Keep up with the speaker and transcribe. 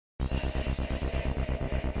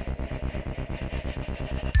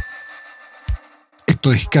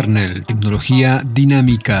Esto es Kernel, tecnología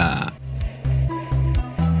dinámica.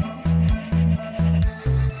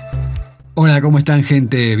 Hola, ¿cómo están,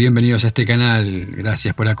 gente? Bienvenidos a este canal.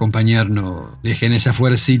 Gracias por acompañarnos. Dejen esa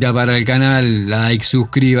fuercita para el canal, like,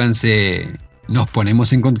 suscríbanse. Nos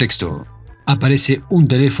ponemos en contexto. Aparece un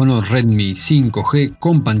teléfono Redmi 5G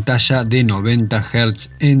con pantalla de 90 Hz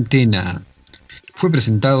en TENAA. Fue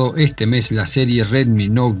presentado este mes la serie Redmi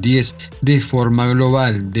Note 10 de forma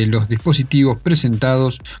global. De los dispositivos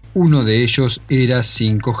presentados, uno de ellos era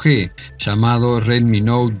 5G, llamado Redmi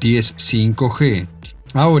Note 10 5G.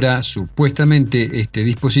 Ahora, supuestamente, este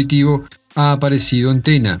dispositivo ha aparecido en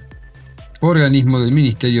TENAA, organismo del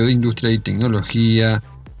Ministerio de Industria y Tecnología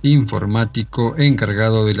Informático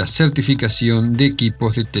encargado de la certificación de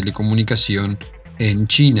equipos de telecomunicación en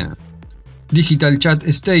China. Digital Chat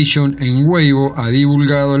Station en Nuevo ha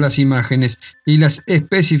divulgado las imágenes y las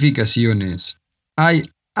especificaciones. Hay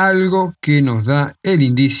algo que nos da el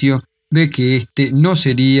indicio de que este no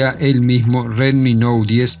sería el mismo Redmi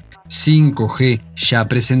Note 10 5G ya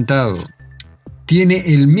presentado. Tiene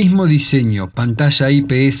el mismo diseño, pantalla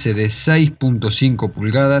IPS de 6.5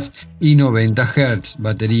 pulgadas y 90 Hz,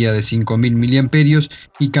 batería de 5000 mAh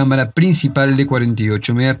y cámara principal de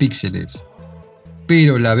 48 megapíxeles.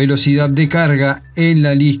 Pero la velocidad de carga en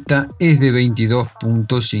la lista es de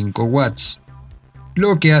 22.5 watts,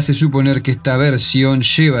 lo que hace suponer que esta versión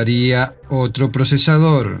llevaría otro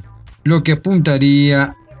procesador, lo que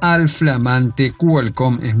apuntaría al flamante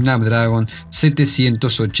Qualcomm Snapdragon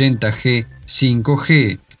 780G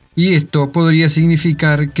 5G, y esto podría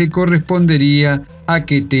significar que correspondería a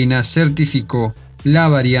que TENAA certificó la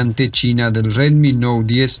variante china del Redmi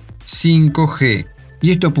Note 10 5G. Y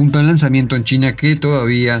esto apunta al lanzamiento en China, que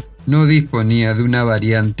todavía no disponía de una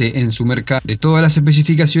variante en su mercado. De todas las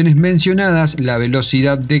especificaciones mencionadas, la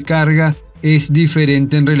velocidad de carga es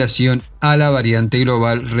diferente en relación a la variante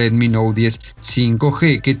global Redmi Note 10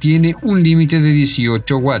 5G, que tiene un límite de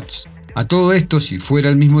 18 watts. A todo esto, si fuera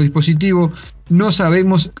el mismo dispositivo, no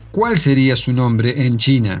sabemos cuál sería su nombre en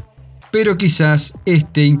China, pero quizás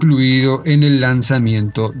esté incluido en el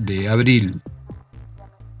lanzamiento de abril.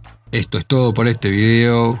 Esto es todo por este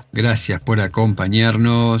video, gracias por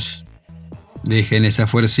acompañarnos, dejen esa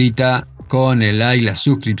fuercita con el like, la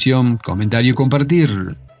suscripción, comentario y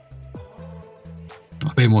compartir.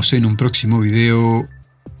 Nos vemos en un próximo video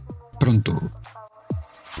pronto.